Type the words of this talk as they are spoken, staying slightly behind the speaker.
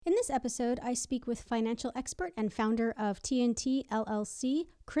this episode, I speak with financial expert and founder of TNT LLC,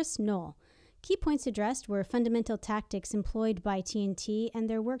 Chris Knoll. Key points addressed were fundamental tactics employed by TNT and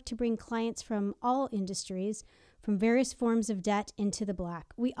their work to bring clients from all industries from various forms of debt into the black.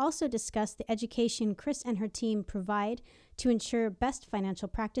 We also discussed the education Chris and her team provide to ensure best financial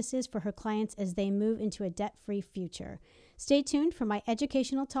practices for her clients as they move into a debt-free future. Stay tuned for my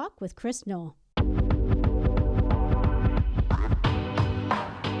educational talk with Chris Knoll.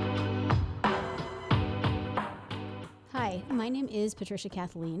 Hi, my name is Patricia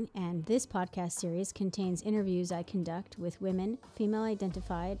Kathleen, and this podcast series contains interviews I conduct with women,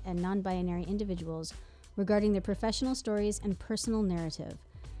 female-identified, and non-binary individuals regarding their professional stories and personal narrative.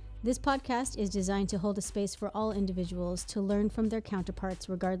 This podcast is designed to hold a space for all individuals to learn from their counterparts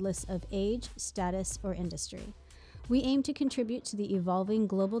regardless of age, status, or industry. We aim to contribute to the evolving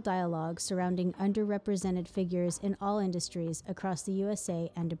global dialogue surrounding underrepresented figures in all industries across the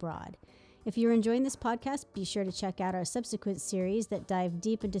USA and abroad. If you're enjoying this podcast, be sure to check out our subsequent series that dive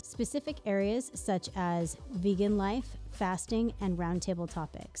deep into specific areas such as vegan life, fasting, and roundtable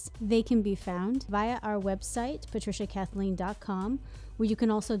topics. They can be found via our website, patriciakathleen.com, where you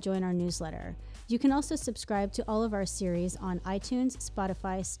can also join our newsletter. You can also subscribe to all of our series on iTunes,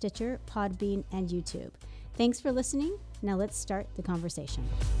 Spotify, Stitcher, Podbean, and YouTube. Thanks for listening. Now let's start the conversation.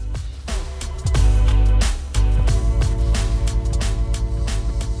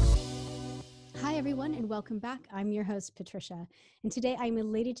 Hi, everyone, and welcome back. I'm your host, Patricia, and today I'm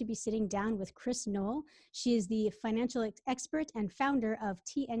elated to be sitting down with Chris Knoll. She is the financial expert and founder of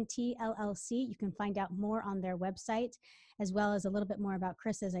TNT LLC. You can find out more on their website, as well as a little bit more about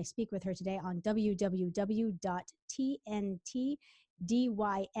Chris as I speak with her today on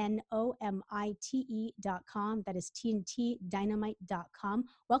www.tntdynamite.com. That is tntdynamite.com.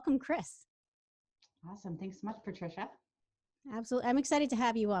 Welcome, Chris. Awesome. Thanks so much, Patricia. Absolutely. I'm excited to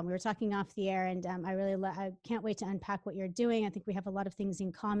have you on. We were talking off the air, and I can't wait to unpack what you're doing. I think we have a lot of things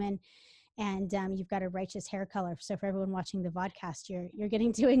in common, and you've got a righteous hair color. So for everyone watching the vodcast, you're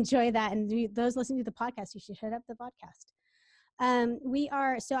getting to enjoy that. And those listening to the podcast, you should hit up the vodcast.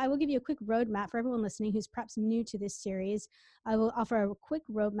 So I will give you a quick roadmap for everyone listening who's perhaps new to this series. I will offer a quick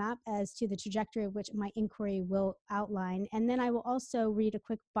roadmap as to the trajectory of which my inquiry will outline. And then I will also read a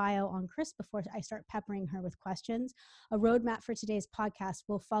quick bio on Chris before I start peppering her with questions. A roadmap for today's podcast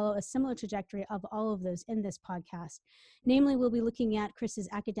will follow a similar trajectory of all of those in this podcast. Namely, we'll be looking at Chris's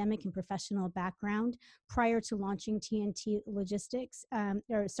academic and professional background prior to launching TNT,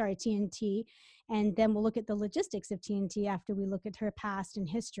 and then we'll look at the logistics of TNT after we look at her past and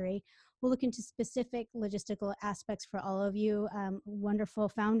history. We'll look into specific logistical aspects for all of you wonderful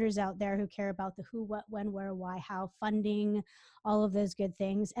founders out there who care about the who, what, when, where, why, how, funding, all of those good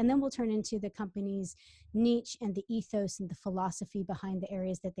things. And then we'll turn into the company's niche and the ethos and the philosophy behind the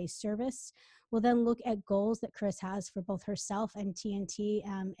areas that they service. We'll then look at goals that Chris has for both herself and TNT,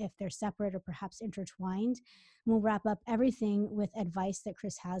 if they're separate or perhaps intertwined. We'll wrap up everything with advice that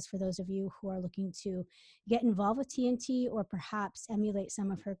Chris has for those of you who are looking to get involved with TNT or perhaps emulate some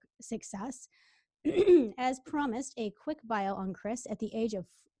of her success. As promised, a quick bio on Chris. At the age of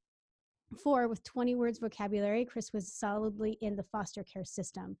 4 with 20 words vocabulary, Chris was solidly in the foster care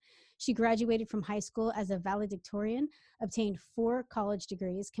system. She graduated from high school as a valedictorian, obtained 4 college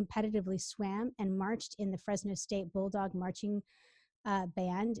degrees, competitively swam, and marched in the Fresno State Bulldog Marching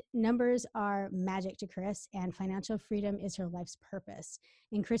Band. Numbers are magic to Chris, and financial freedom is her life's purpose.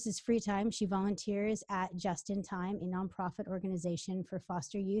 In Chris's free time, she volunteers at Just in Time, a nonprofit organization for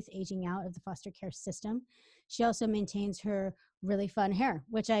foster youth aging out of the foster care system. She also maintains her really fun hair,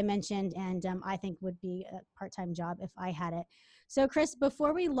 which I mentioned, and I think would be a part-time job if I had it. So Chris,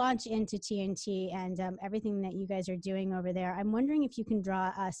 before we launch into TNT and everything that you guys are doing over there, I'm wondering if you can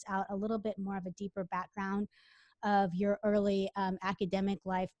draw us out a little bit more of a deeper background of your early academic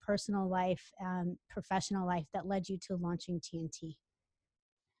life, personal life, professional life that led you to launching TNT.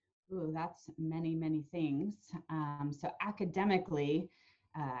 Ooh, that's many, many things. So academically,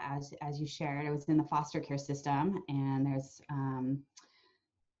 as you shared, I was in the foster care system, and there's,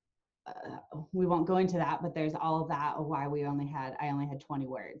 we won't go into that, but there's all of that of why I only had 20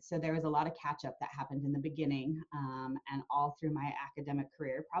 words. So there was a lot of catch up that happened in the beginning, and all through my academic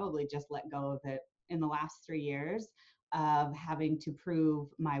career, probably just let go of it in the last 3 years of having to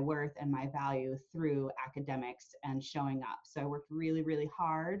prove my worth and my value through academics and showing up. So I worked really, really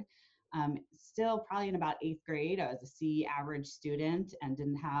hard. Still probably in about 8th grade, I was a C average student and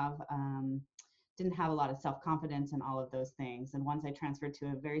didn't have a lot of self-confidence and all of those things. And once I transferred to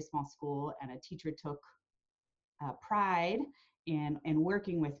a very small school and a teacher took pride in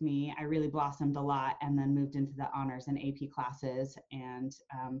working with me, I really blossomed a lot and then moved into the honors and AP classes and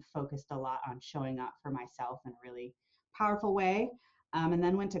focused a lot on showing up for myself in a really powerful way. And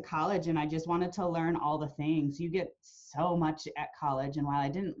then went to college and I just wanted to learn all the things. You get so much at college. And while I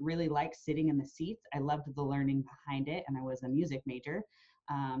didn't really like sitting in the seats, I loved the learning behind it. And I was a music major.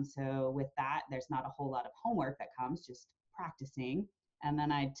 So with that, there's not a whole lot of homework that comes, just practicing. And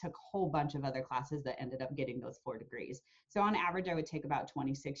then I took a whole bunch of other classes that ended up getting those 4 degrees. So on average, I would take about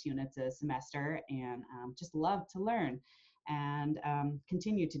 26 units a semester and just love to learn and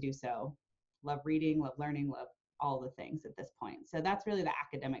continue to do so. Love reading, love learning, love all the things at this point. So that's really the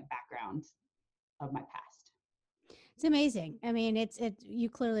academic background of my past. It's amazing. I mean, you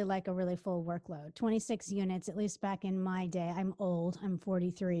clearly like a really full workload. 26 units, at least back in my day. I'm old. I'm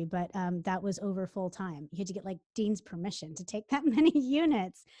 43, but that was over full time. You had to get like dean's permission to take that many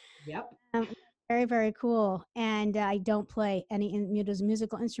units. Yep. Very, very cool. And I don't play any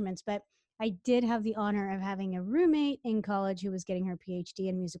musical instruments, but I did have the honor of having a roommate in college who was getting her PhD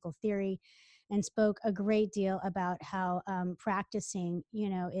in musical theory, and spoke a great deal about how practicing,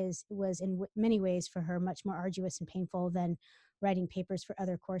 was in many ways for her much more arduous and painful than writing papers for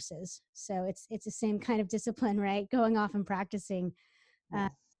other courses. So it's the same kind of discipline, right? Going off and practicing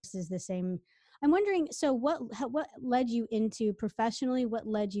Yes. is the same. I'm wondering, so what led you into professionally? What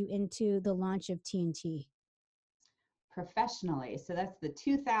led you into the launch of TNT? Professionally, so that's the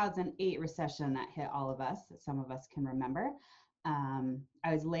 2008 recession that hit all of us, that some of us can remember.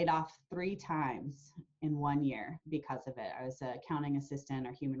 I was laid off 3 times in 1 year because of it. I was an accounting assistant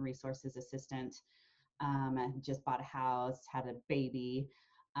or human resources assistant. I just bought a house, had a baby.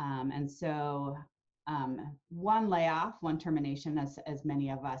 And so one layoff, one termination, as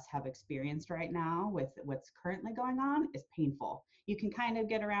many of us have experienced right now with what's currently going on, is painful. You can kind of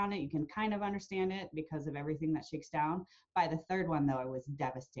get around it. You can kind of understand it because of everything that shakes down. By the 3rd one, though, I was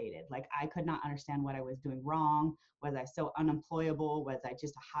devastated. Like, I could not understand what I was doing wrong. Was I so unemployable? Was I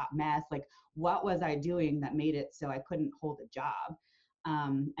just a hot mess? Like, what was I doing that made it so I couldn't hold a job?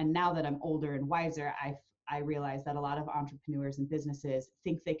 And now that I'm older and wiser, I realize that a lot of entrepreneurs and businesses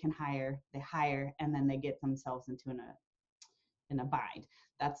think they can they hire, and then they get themselves into in a bind.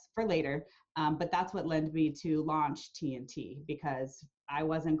 That's for later. But that's what led me to launch TNT, because I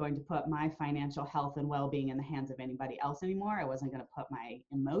wasn't going to put my financial health and well-being in the hands of anybody else anymore. I wasn't going to put my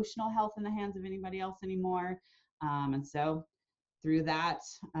emotional health in the hands of anybody else anymore. And so through that,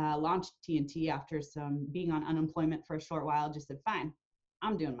 launched TNT after some being on unemployment for a short while, just said, fine,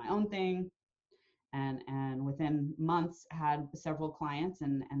 I'm doing my own thing. And within months had several clients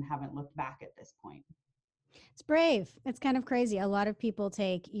and haven't looked back at this point. It's brave. It's kind of crazy. A lot of people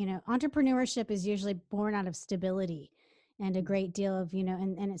take, entrepreneurship is usually born out of stability and a great deal of,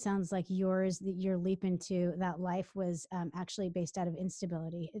 and it sounds like your leap into that life was actually based out of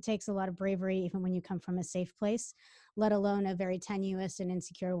instability. It takes a lot of bravery, even when you come from a safe place, let alone a very tenuous and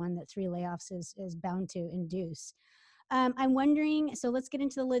insecure one that 3 layoffs is bound to induce. I'm wondering, so let's get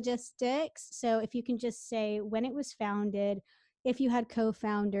into the logistics. So if you can just say when it was founded, if you had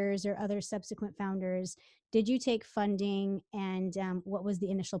co-founders or other subsequent founders, did you take funding, and what was the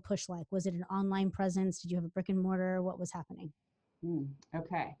initial push like? Was it an online presence? Did you have a brick and mortar? What was happening?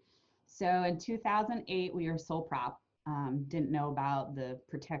 Okay. So in 2008, we were sole prop. Didn't know about the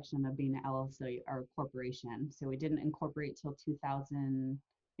protection of being an LLC or corporation. So we didn't incorporate till 2000.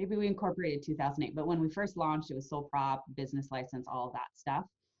 Maybe we incorporated 2008, but when we first launched, it was sole prop, business license, all of that stuff.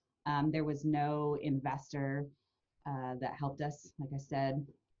 There was no investor that helped us. Like I said,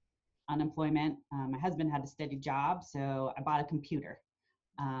 unemployment. My husband had a steady job, so I bought a computer,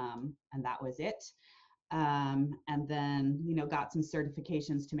 and that was it. And then, got some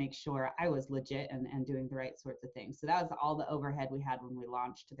certifications to make sure I was legit and doing the right sorts of things. So that was all the overhead we had when we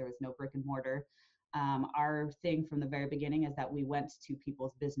launched. There was no brick and mortar. Our thing from the very beginning is that we went to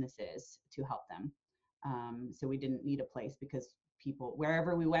people's businesses to help them. So we didn't need a place because people,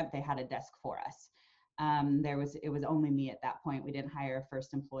 wherever we went, they had a desk for us. It was only me at that point. We didn't hire a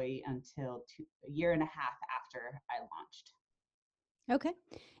first employee until a year and a half after I launched. Okay.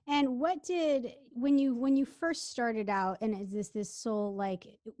 And when you first started out, and is this sole, like,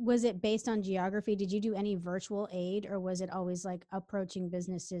 was it based on geography? Did you do any virtual aid, or was it always like approaching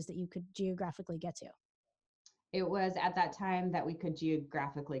businesses that you could geographically get to? It was at that time that we could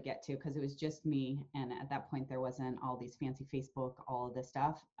geographically get to, because it was just me. And at that point, there wasn't all these fancy Facebook, all of this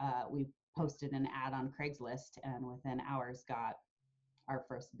stuff. We posted an ad on Craigslist, and within hours got our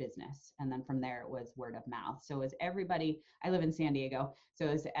first business. And then from there, it was word of mouth. So it was everybody. I live in San Diego. So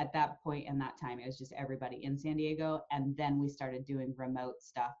it was at that point in that time, it was just everybody in San Diego. And then we started doing remote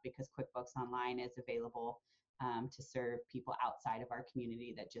stuff because QuickBooks Online is available to serve people outside of our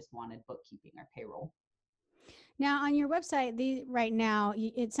community that just wanted bookkeeping or payroll. Now, on your website, right now,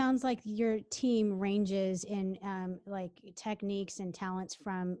 it sounds like your team ranges in like techniques and talents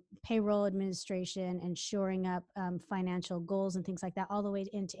from payroll administration and shoring up financial goals and things like that, all the way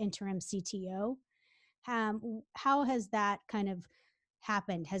into interim CTO. How has that kind of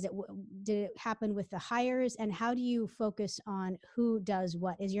happened? Did it happen with the hires, and how do you focus on who does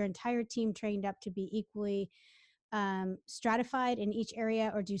what? Is your entire team trained up to be equally stratified in each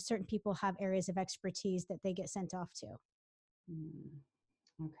area, or do certain people have areas of expertise that they get sent off to?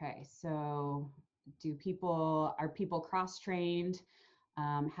 Hmm. Okay, so are people cross-trained?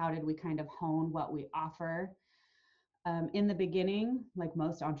 How did we kind of hone what we offer? In the beginning, like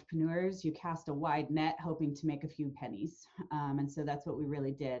most entrepreneurs, you cast a wide net hoping to make a few pennies. And so that's what we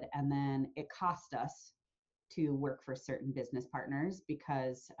really did. And then it cost us to work for certain business partners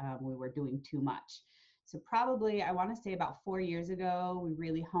because we were doing too much. So probably, I want to say about 4 years ago, we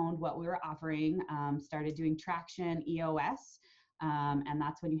really honed what we were offering, started doing traction EOS. And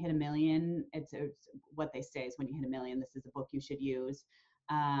that's when you hit a million. It's what they say is when you hit a million, this is a book you should use.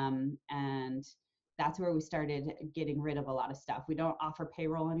 And that's where we started getting rid of a lot of stuff. We don't offer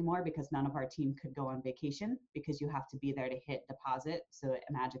payroll anymore because none of our team could go on vacation because you have to be there to hit deposit. So it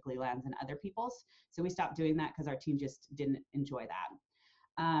magically lands in other people's. So we stopped doing that because our team just didn't enjoy that.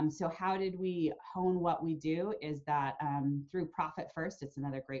 So how did we hone what we do is that through Profit First, it's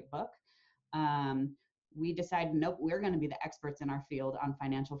another great book. We decided, nope, we're going to be the experts in our field on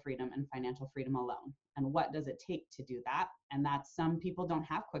financial freedom and financial freedom alone. And what does it take to do that? And that's, some people don't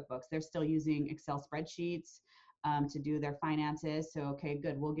have QuickBooks. They're still using Excel spreadsheets to do their finances. So, okay,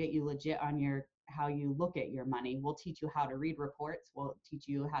 good. We'll get you legit on how you look at your money. We'll teach you how to read reports. We'll teach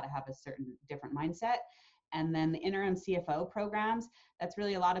you how to have a certain different mindset. And then the interim CFO programs, that's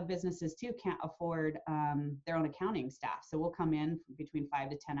really a lot of businesses too can't afford their own accounting staff. So we'll come in between 5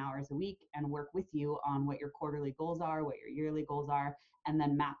 to 10 hours a week and work with you on what your quarterly goals are, what your yearly goals are, and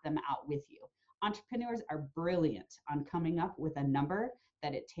then map them out with you. Entrepreneurs are brilliant on coming up with a number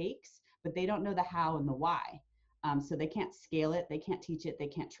that it takes, but they don't know the how and the why. So they can't scale it, they can't teach it, they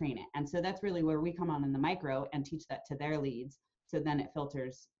can't train it. And so that's really where we come on in the micro and teach that to their leads. So then it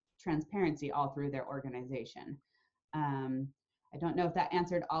filters transparency all through their organization. I don't know if that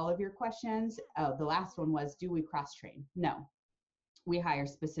answered all of your questions. Oh, the last one was, do we cross-train? No. We hire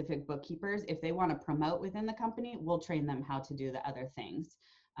specific bookkeepers. If they want to promote within the company, we'll train them how to do the other things.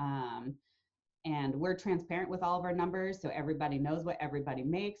 And we're transparent with all of our numbers, so everybody knows what everybody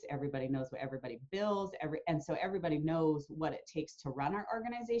makes, everybody knows what everybody bills, and so everybody knows what it takes to run our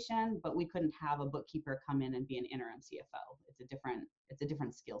organization, but we couldn't have a bookkeeper come in and be an interim CFO. It's a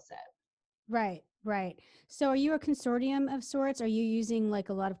different skill set. Right, right. So are you a consortium of sorts? Are you using like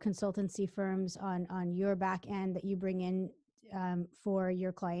a lot of consultancy firms on your back end that you bring in for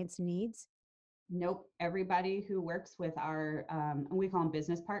your clients' needs? Nope. Everybody who works with our, we call them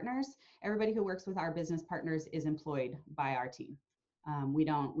business partners. Everybody who works with our business partners is employed by our team. We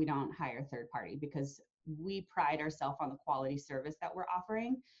don't hire third party because we pride ourselves on the quality service that we're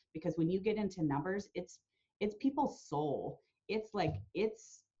offering. Because when you get into numbers, it's people's soul. They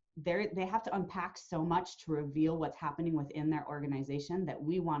have to unpack so much to reveal what's happening within their organization that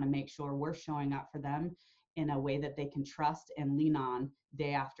we want to make sure we're showing up for them in a way that they can trust and lean on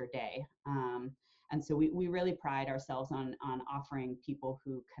day after day. And so we really pride ourselves on offering people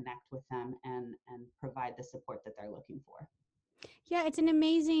who connect with them and provide the support that they're looking for. Yeah, it's an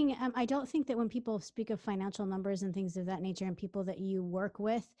amazing. I don't think that when people speak of financial numbers and things of that nature and people that you work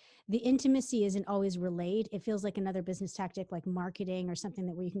with, the intimacy isn't always relayed. It feels like another business tactic like marketing or something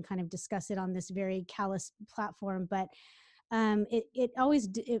that where you can kind of discuss it on this very callous platform. But it always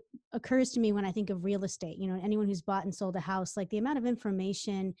it occurs to me when I think of real estate, anyone who's bought and sold a house, like the amount of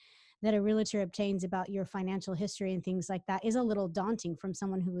information that a realtor obtains about your financial history and things like that is a little daunting from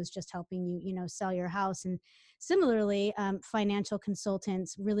someone who was just helping you, sell your house. And similarly, financial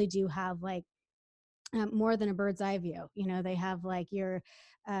consultants really do have like more than a bird's eye view. They have like your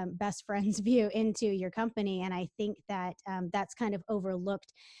best friend's view into your company. And I think that that's kind of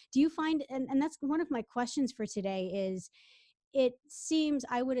overlooked. Do you find, and that's one of my questions for today is, it seems,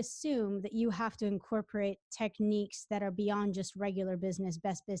 I would assume that you have to incorporate techniques that are beyond just regular business,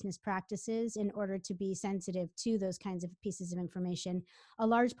 best business practices in order to be sensitive to those kinds of pieces of information. A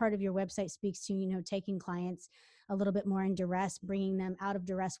large part of your website speaks to, taking clients a little bit more in duress, bringing them out of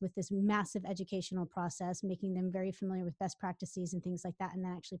duress with this massive educational process, making them very familiar with best practices and things like that, and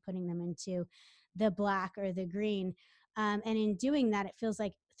then actually putting them into the black or the green. And in doing that, it feels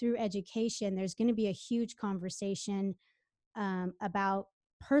like through education, there's going to be a huge conversation about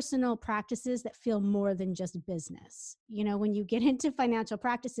personal practices that feel more than just business. You know, when you get into financial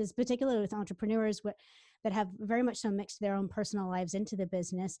practices, particularly with entrepreneurs that have very much so mixed their own personal lives into the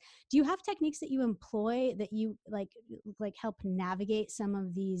business, do you have techniques that you employ that you like help navigate some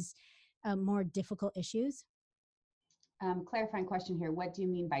of these more difficult issues? Clarifying question here. What do you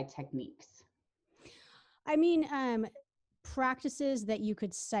mean by techniques? I mean, practices that you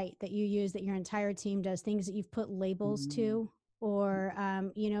could cite that you use that your entire team does, things that you've put labels Mm, to, or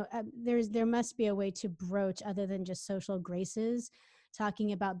there must be a way to broach other than just social graces,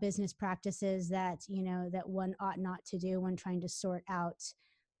 talking about business practices that that one ought not to do when trying to sort out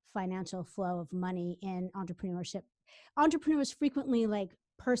financial flow of money in entrepreneurship. Entrepreneurs frequently like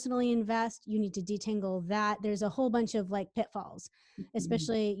personally invest. You need to detangle that. There's a whole bunch of like pitfalls, mhm.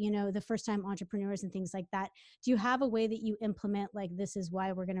 especially the first time entrepreneurs and things like that. Do you have a way that you implement, like, this is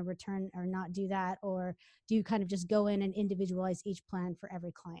why we're going to return or not do that, or do you kind of just go in and individualize each plan for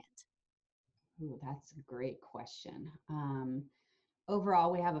every client? Ooh, that's a great question.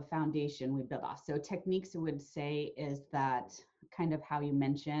 Overall, we have a foundation we build off. So techniques I would say is that kind of how you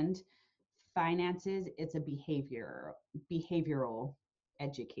mentioned finances, it's a behavioral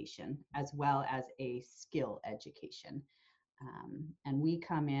education as well as a skill education. And we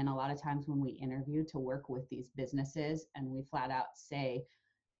come in a lot of times when we interview to work with these businesses, and we flat out say,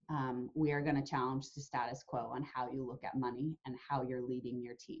 we are going to challenge the status quo on how you look at money and how you're leading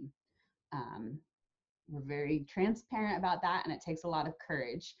your team. Um, we're very transparent about that, and it takes a lot of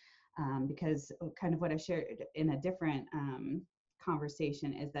courage, because kind of what I shared in a different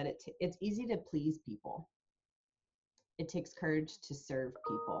conversation is that it's easy to please people. It takes courage to serve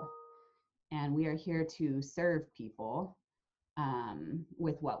people, and we are here to serve people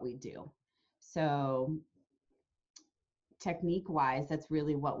with what we do. So technique wise, that's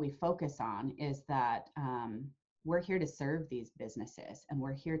really what we focus on, is that we're here to serve these businesses, and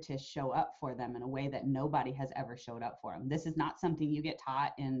we're here to show up for them in a way that nobody has ever showed up for them. This is not something you get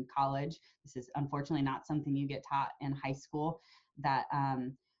taught in college. This is unfortunately not something you get taught in high school, that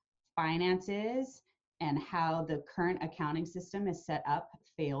finances and how the current accounting system is set up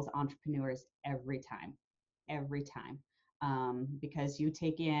fails entrepreneurs every time, every time. Because you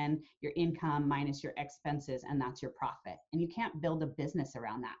take in your income minus your expenses, and that's your profit. And you can't build a business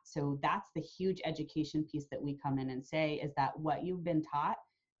around that. So that's the huge education piece that we come in and say, is that what you've been taught,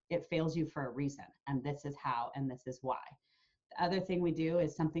 it fails you for a reason. And this is how, and this is why. The other thing we do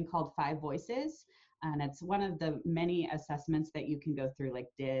is something called Five Voices. And it's one of the many assessments that you can go through, like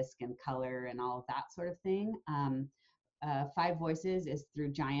DISC and color and all of that sort of thing. Five Voices is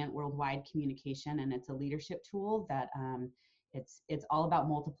through Giant Worldwide Communication, and it's a leadership tool that it's all about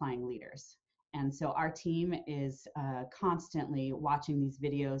multiplying leaders. And so our team is constantly watching these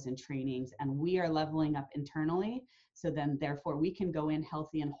videos and trainings, and we are leveling up internally. So then, therefore, we can go in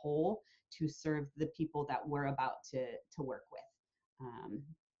healthy and whole to serve the people that we're about to work with.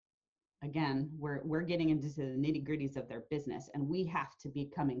 Again, we're getting into the nitty gritties of their business, and we have to be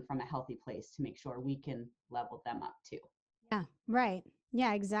coming from a healthy place to make sure we can level them up too. Yeah, right.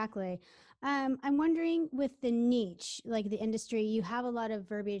 Yeah, exactly. I'm wondering, with the niche, like the industry, you have a lot of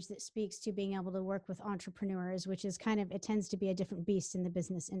verbiage that speaks to being able to work with entrepreneurs, which is kind of, it tends to be a different beast in the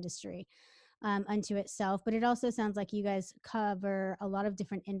business industry unto itself. But it also sounds like you guys cover a lot of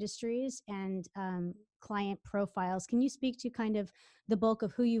different industries and client profiles. Can you speak to kind of the bulk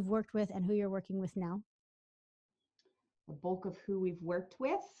of who you've worked with and who you're working with now? The bulk of who we've worked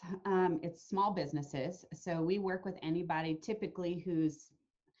with, it's small businesses. So we work with anybody typically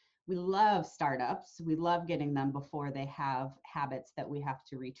we love startups. We love getting them before they have habits that we have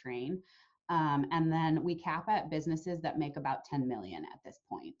to retrain. And then we cap at businesses that make about 10 million at this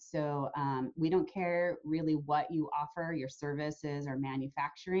point. So we don't care really what you offer, your services or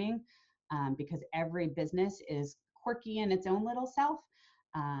manufacturing, because every business is quirky in its own little self.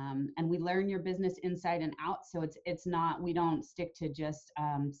 And we learn your business inside and out. So it's not, we don't stick to just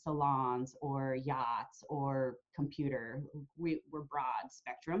salons or yachts or computer. We're broad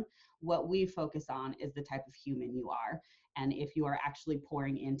spectrum. What we focus on is the type of human you are, and if you are actually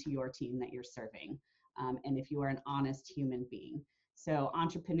pouring into your team that you're serving, and if you are an honest human being. So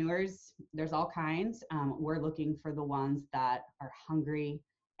entrepreneurs, there's all kinds. We're looking for the ones that are hungry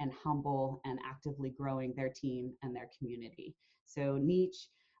and humble and actively growing their team and their community. So niche,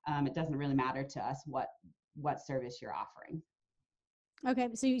 it doesn't really matter to us what service you're offering. Okay,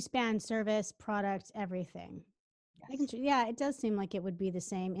 so you span service, product, everything. Making Yes. sure, yeah, it does seem like it would be the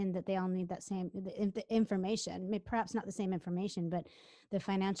same in that they all need that same the information. Perhaps not the same information, but the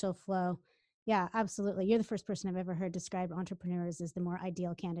financial flow. Yeah, absolutely. You're the first person I've ever heard describe entrepreneurs as the more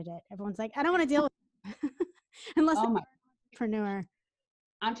ideal candidate. Everyone's like, I don't want to deal with unless Oh they're my, an entrepreneur.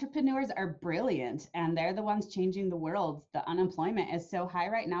 Entrepreneurs are brilliant and they're the ones changing the world. The unemployment is so high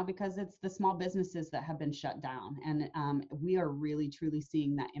right now because it's the small businesses that have been shut down. And we are really, truly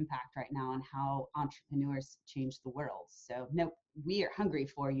seeing that impact right now on how entrepreneurs change the world. So, no, we are hungry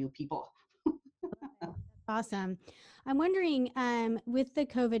for you people. Awesome. I'm wondering, with the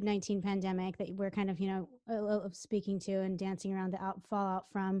COVID-19 pandemic that we're kind of, speaking to and dancing around the fallout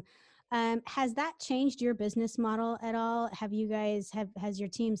from, has that changed your business model at all? Have you guys has your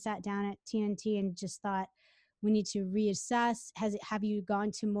team sat down at TNT and just thought we need to reassess? Have you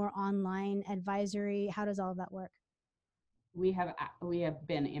gone to more online advisory? How does all of that work? We have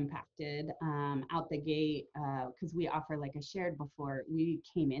been impacted out the gate because we offer, like I shared before, we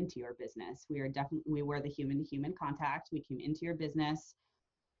came into your business. We were the human to human contact. We came into your business.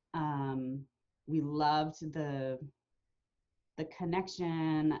 um, we loved the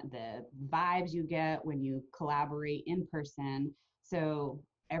connection, the vibes you get when you collaborate in person. So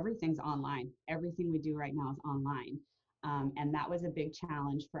everything's online. Everything we do right now is online. And that was a big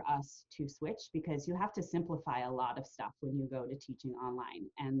challenge for us to switch because you have to simplify a lot of stuff when you go to teaching online.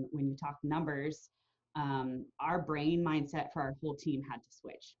 And when you talk numbers, our brain mindset for our whole team had to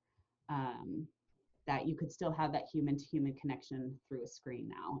switch. Um, that you could still have that human to human connection through a screen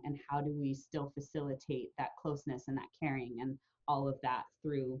now, and how do we still facilitate that closeness and that caring and all of that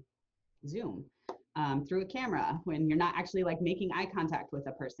through Zoom, through a camera when you're not actually like making eye contact with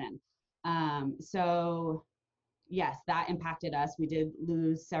a person. So yes, that impacted us. We did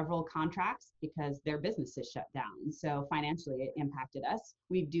lose several contracts because their businesses shut down. So financially, it impacted us.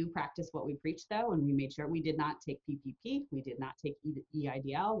 We do practice what we preach, though, and we made sure we did not take PPP, we did not take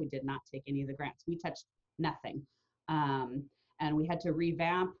EIDL, we did not take any of the grants. We touched nothing. Um, and we had to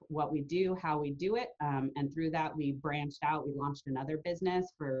revamp what we do, how we do it. And through that, we branched out. We launched another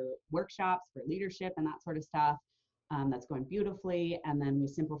business for workshops, for leadership, and that sort of stuff. That's going beautifully. And then we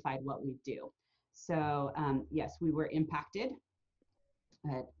simplified what we do. So yes, we were impacted.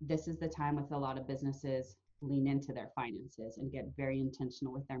 This is the time with a lot of businesses lean into their finances and get very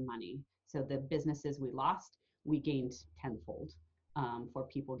intentional with their money. So the businesses we lost, we gained tenfold for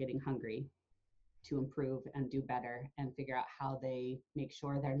people getting hungry to improve and do better and figure out how they make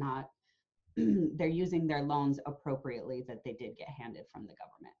sure they're not they're using their loans appropriately that they did get handed from the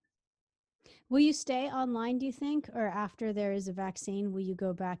government. Will you stay online, do you think? Or after there is a vaccine, will you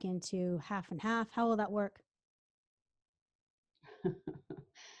go back into half and half? How will that work?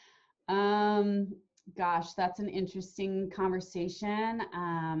 um, Gosh, that's an interesting conversation.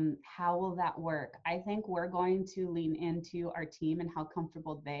 How will that work? I think we're going to lean into our team and how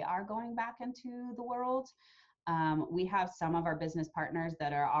comfortable they are going back into the world. We have some of our business partners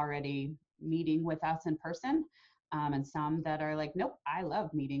that are already meeting with us in person, and some that are like, nope, I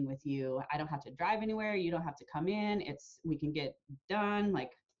love meeting with you. I don't have to drive anywhere. You don't have to come in. We can get done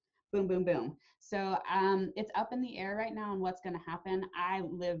like boom, boom, boom. So it's up in the air right now on what's going to happen. I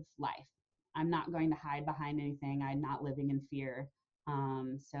live life. I'm not going to hide behind anything. I'm not living in fear.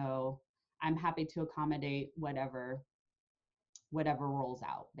 So I'm happy to accommodate whatever rolls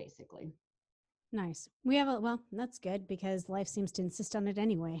out, basically. Nice. Well, that's good because life seems to insist on it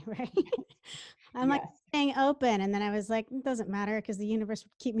anyway, right? I'm like Yes. staying open. And then I was like, it doesn't matter because the universe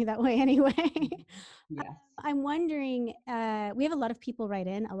would keep me that way anyway. Yes. I'm wondering, we have a lot of people write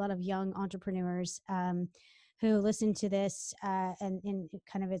in, a lot of young entrepreneurs who listen to this and in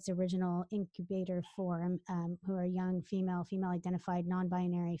kind of its original incubator form, who are young, female identified, non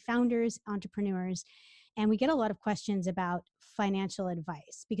binary founders, entrepreneurs. And we get a lot of questions about financial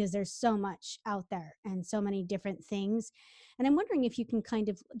advice because there's so much out there and so many different things. And I'm wondering if you can kind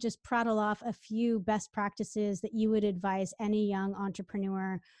of just prattle off a few best practices that you would advise any young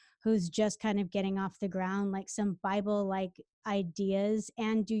entrepreneur who's just kind of getting off the ground, like some Bible like ideas.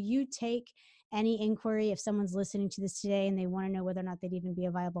 And do you take any inquiry if someone's listening to this today and they want to know whether or not they'd even be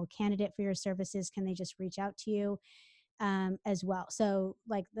a viable candidate for your services? Can they just reach out to you as well? So,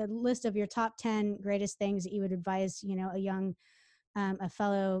 like the list of your top 10 greatest things that you would advise, a young, a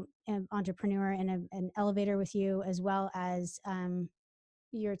fellow entrepreneur in an elevator with you, as well as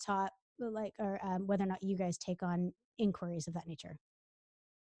your top, like, or whether or not you guys take on inquiries of that nature.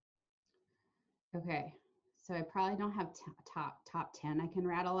 Okay. So I probably don't have top 10 I can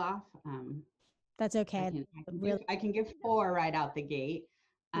rattle off. That's I okay. can I can give Really, I can give four right out the gate.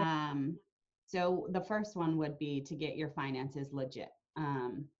 yeah. Um, so the first one would be to get your finances legit.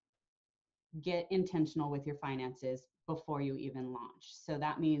 Get intentional with your finances before you even launch. So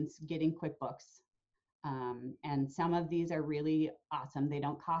that means getting QuickBooks. And some of these are really awesome. They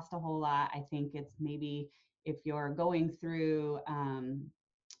don't cost a whole lot. I think it's maybe if you're going through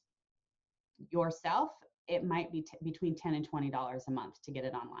yourself, it might be between $10 and $20 a month to get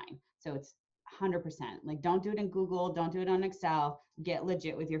it online. So it's 100%. Like, don't do it in Google, don't do it on Excel. Get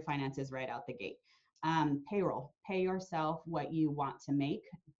legit with your finances right out the gate. Payroll, pay yourself what you want to make.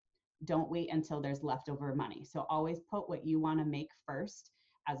 Don't wait until there's leftover money. So always put what you want to make first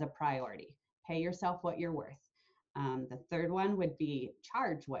as a priority. Pay yourself what you're worth. The third one would be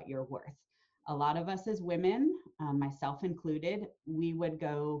charge what you're worth. A lot of us as women, myself included, we would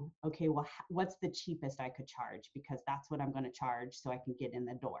go, okay, well, what's the cheapest I could charge? Because that's what I'm going to charge so I can get in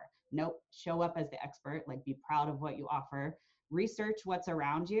the door. Nope. Show up as the expert, like be proud of what you offer, research what's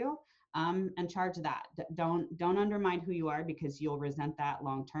around you, and charge that. Don't undermine who you are, because you'll resent that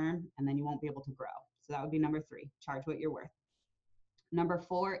long term and then you won't be able to grow. So that would be number 3, charge what you're worth. Number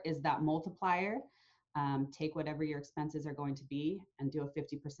 4 is that multiplier. Take whatever your expenses are going to be and do a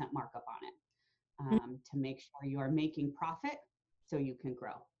 50% markup on it. To make sure you are making profit so you can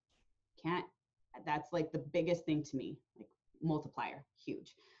grow. That's like the biggest thing to me, like multiplier,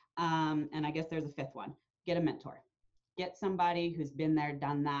 huge. And I guess there's a 5th one, get a mentor. Get somebody who's been there,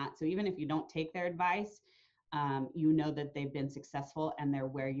 done that. So even if you don't take their advice, you know that they've been successful and they're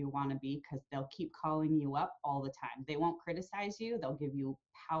where you want to be, because they'll keep calling you up all the time. They won't criticize you. They'll give you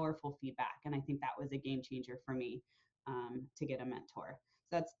powerful feedback. And I think that was a game changer for me, to get a mentor.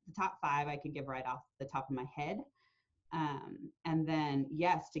 So that's the top 5 I could give right off the top of my head. And then,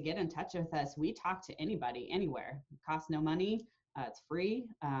 yes, to get in touch with us, we talk to anybody, anywhere. It costs no money. It's free.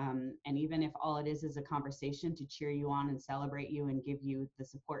 And even if all it is a conversation to cheer you on and celebrate you and give you the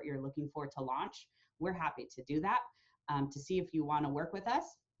support you're looking for to launch, we're happy to do that. To see if you want to work with us,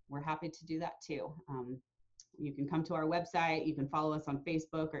 we're happy to do that too. You can come to our website, you can follow us on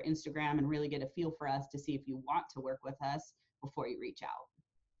Facebook or Instagram and really get a feel for us to see if you want to work with us before you reach out.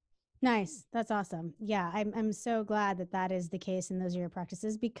 Nice. That's awesome. Yeah, I'm so glad that that is the case and those are your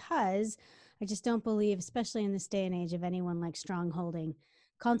practices, because I just don't believe, especially in this day and age of anyone like strongholding,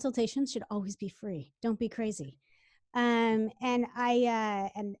 consultations should always be free. Don't be crazy. And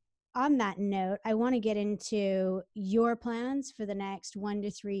on that note, I want to get into your plans for the next 1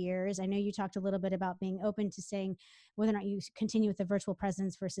 to 3 years. I know you talked a little bit about being open to saying whether or not you continue with the virtual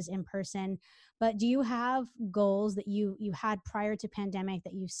presence versus in person, but do you have goals that you had prior to pandemic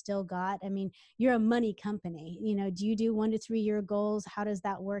that you've still got? I mean, you're a money company, do you do 1 to 3 year goals? How does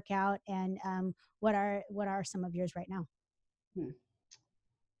that work out? And what are some of yours right now?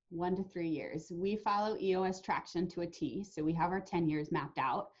 1 to 3 years. We follow EOS Traction to a T. So we have our 10 years mapped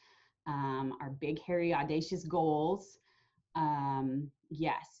out. Our big, hairy, audacious goals.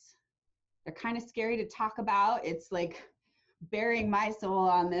 Yes, they're kind of scary to talk about. It's like burying my soul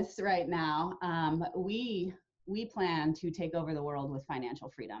on this right now. We plan to take over the world with financial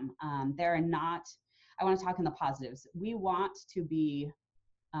freedom. I want to talk in the positives. We want to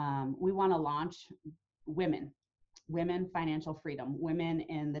launch women financial freedom, women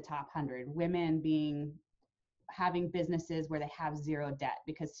in the top 100, women having businesses where they have zero debt.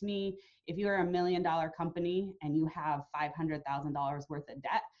 Because to me, if you're $1 million company and you have $500,000 worth of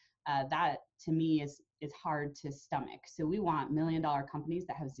debt, that to me is hard to stomach. So we want $1 million companies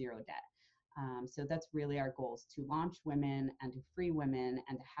that have zero debt. So that's really our goal, is to launch women and to free women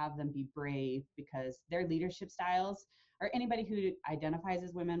and to have them be brave, because their leadership styles, or anybody who identifies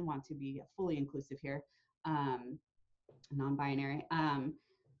as women, want to be fully inclusive here, non-binary,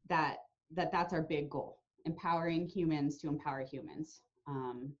 that's our big goal. Empowering humans to empower humans.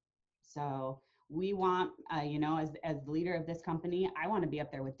 So we want, as the leader of this company, I want to be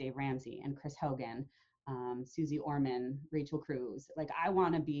up there with Dave Ramsey and Chris Hogan, Susie Orman, Rachel Cruz. Like, I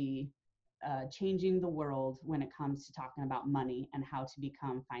want to be changing the world when it comes to talking about money and how to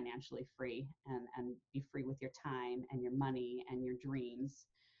become financially free and be free with your time and your money and your dreams.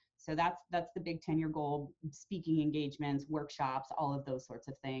 So that's the big 10-year goal: speaking engagements, workshops, all of those sorts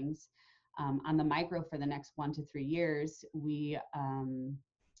of things. On the micro, for the next 1 to 3 years, we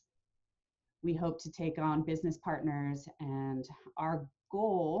hope to take on business partners, and our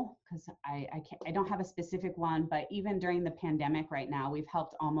goal, because I don't have a specific one, but even during the pandemic right now, we've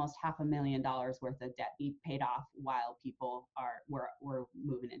helped almost $500,000 worth of debt be paid off while people we're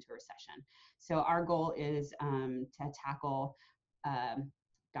moving into a recession. So our goal is to tackle,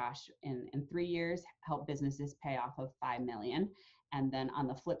 in 3 years, help businesses pay off of $5 million. And then on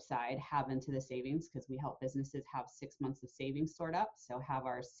the flip side, have into the savings, because we help businesses have 6 months of savings stored up. So have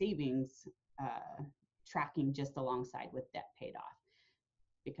our savings tracking just alongside with debt paid off,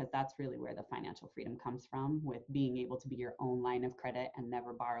 because that's really where the financial freedom comes from, with being able to be your own line of credit and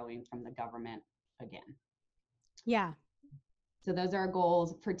never borrowing from the government again. Yeah. So those are our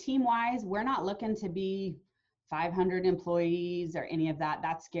goals. For team-wise, we're not looking to be 500 employees or any of that.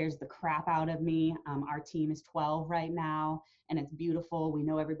 That scares the crap out of me. Our team is 12 right now, and it's beautiful. We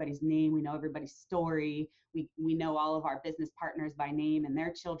know everybody's name. We know everybody's story. We know all of our business partners by name and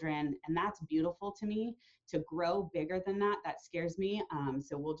their children. And that's beautiful to me. To grow bigger than that, that scares me.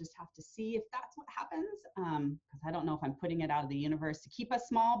 So we'll just have to see if that's what happens. Because I don't know if I'm putting it out of the universe to keep us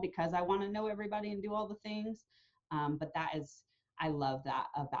small because I want to know everybody and do all the things. But I love that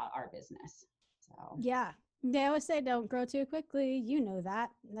about our business. So Yeah. They always say don't grow too quickly. You know that.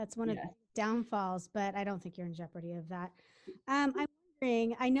 That's one of the yes. downfalls, but I don't think you're in jeopardy of that. I'm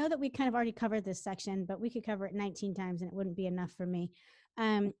wondering, I know that we kind of already covered this section, but we could cover it 19 times and it wouldn't be enough for me.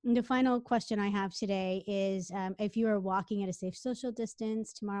 The final question I have today is if you are walking at a safe social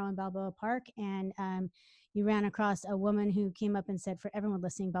distance tomorrow in Balboa Park and you ran across a woman who came up and said, for everyone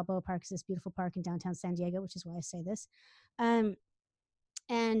listening, Balboa Park is this beautiful park in downtown San Diego, which is why I say this.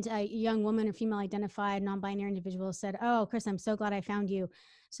 And a young woman or female identified non-binary individual said, oh, Chris, I'm so glad I found you.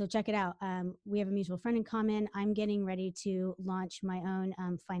 So check it out. We have a mutual friend in common. I'm getting ready to launch my own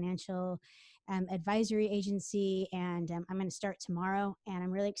financial advisory agency, and I'm going to start tomorrow. And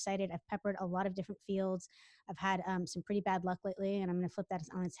I'm really excited. I've peppered a lot of different fields. I've had some pretty bad luck lately, and I'm going to flip that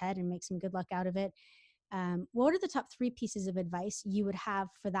on its head and make some good luck out of it. What are the top 3 pieces of advice you would have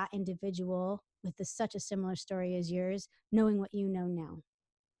for that individual with such a similar story as yours, knowing what you know now?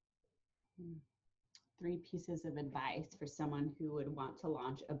 3 pieces of advice for someone who would want to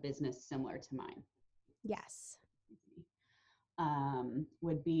launch a business similar to mine. Yes.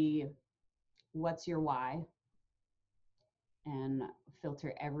 Would be, what's your why? And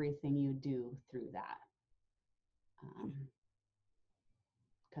filter everything you do through that.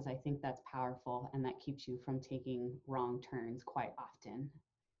 Because I think that's powerful, and that keeps you from taking wrong turns quite often,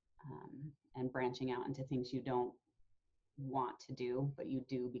 and branching out into things you don't want to do, but you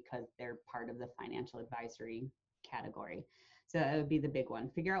do because they're part of the financial advisory category. So that would be the big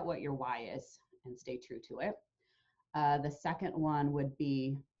one. Figure out what your why is and stay true to it. The second one would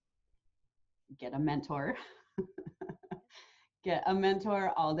be get a mentor. Get a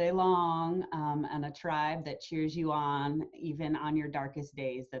mentor all day long, and a tribe that cheers you on, even on your darkest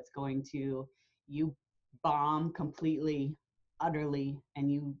days, that's going to, you bomb completely, utterly,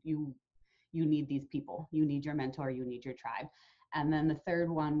 and you need these people. You need your mentor, you need your tribe. And then the third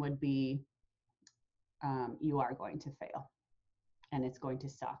one would be, you are going to fail, and it's going to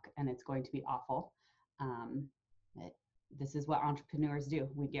suck, and it's going to be awful. This is what entrepreneurs do.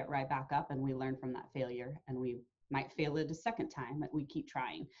 We get right back up and we learn from that failure, and we might fail it a second time, but we keep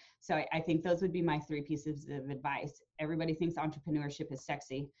trying. So I think those would be my 3 pieces of advice. Everybody thinks entrepreneurship is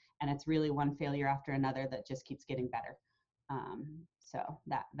sexy, and it's really one failure after another that just keeps getting better. So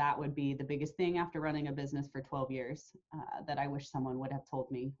that would be the biggest thing after running a business for 12 years that I wish someone would have told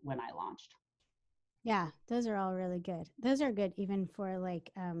me when I launched. Yeah, those are all really good. Those are good even for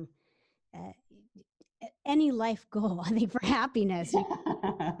like any life goal, I think, for happiness.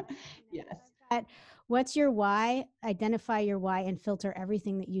 Yes. But what's your why? Identify your why and filter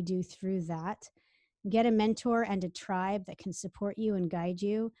everything that you do through that. Get a mentor and a tribe that can support you and guide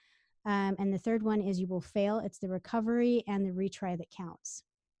you. And the third one is you will fail. It's the recovery and the retry that counts.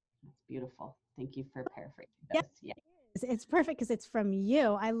 That's beautiful. Thank you for paraphrasing those. Yeah. It's perfect because it's from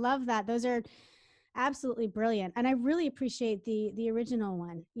you. I love that. Those are absolutely brilliant. And I really appreciate the original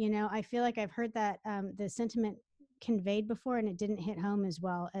one. You know, I feel like I've heard that the sentiment conveyed before, and it didn't hit home as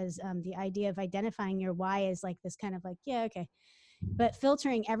well as the idea of identifying your why is like this kind of like, yeah, okay. But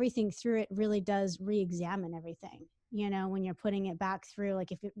filtering everything through it really does re-examine everything, you know, when you're putting it back through,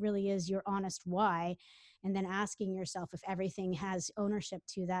 like if it really is your honest why, and then asking yourself if everything has ownership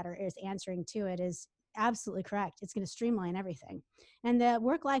to that or is answering to it is absolutely correct. It's going to streamline everything. And the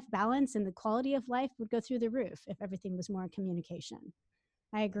work-life balance and the quality of life would go through the roof if everything was more in communication.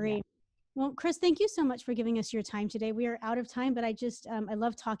 I agree. Yeah. Well, Chris, thank you so much for giving us your time today. We are out of time, but I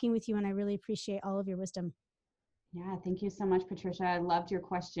love talking with you, and I really appreciate all of your wisdom. Yeah, thank you so much, Patricia. I loved your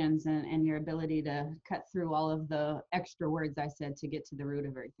questions and your ability to cut through all of the extra words I said to get to the root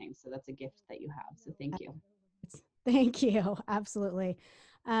of everything. So that's a gift that you have. So thank you. Thank you. Absolutely.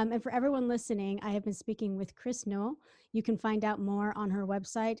 And for everyone listening, I have been speaking with Chris Noel. You can find out more on her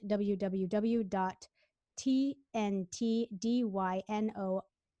website,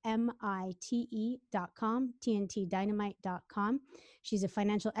 www.tntdynomite.com, tntdynamite.com. She's a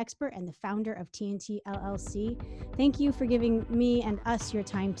financial expert and the founder of TNT LLC. Thank you for giving me and us your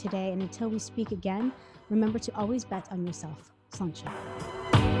time today. And until we speak again, remember to always bet on yourself. Sunshine.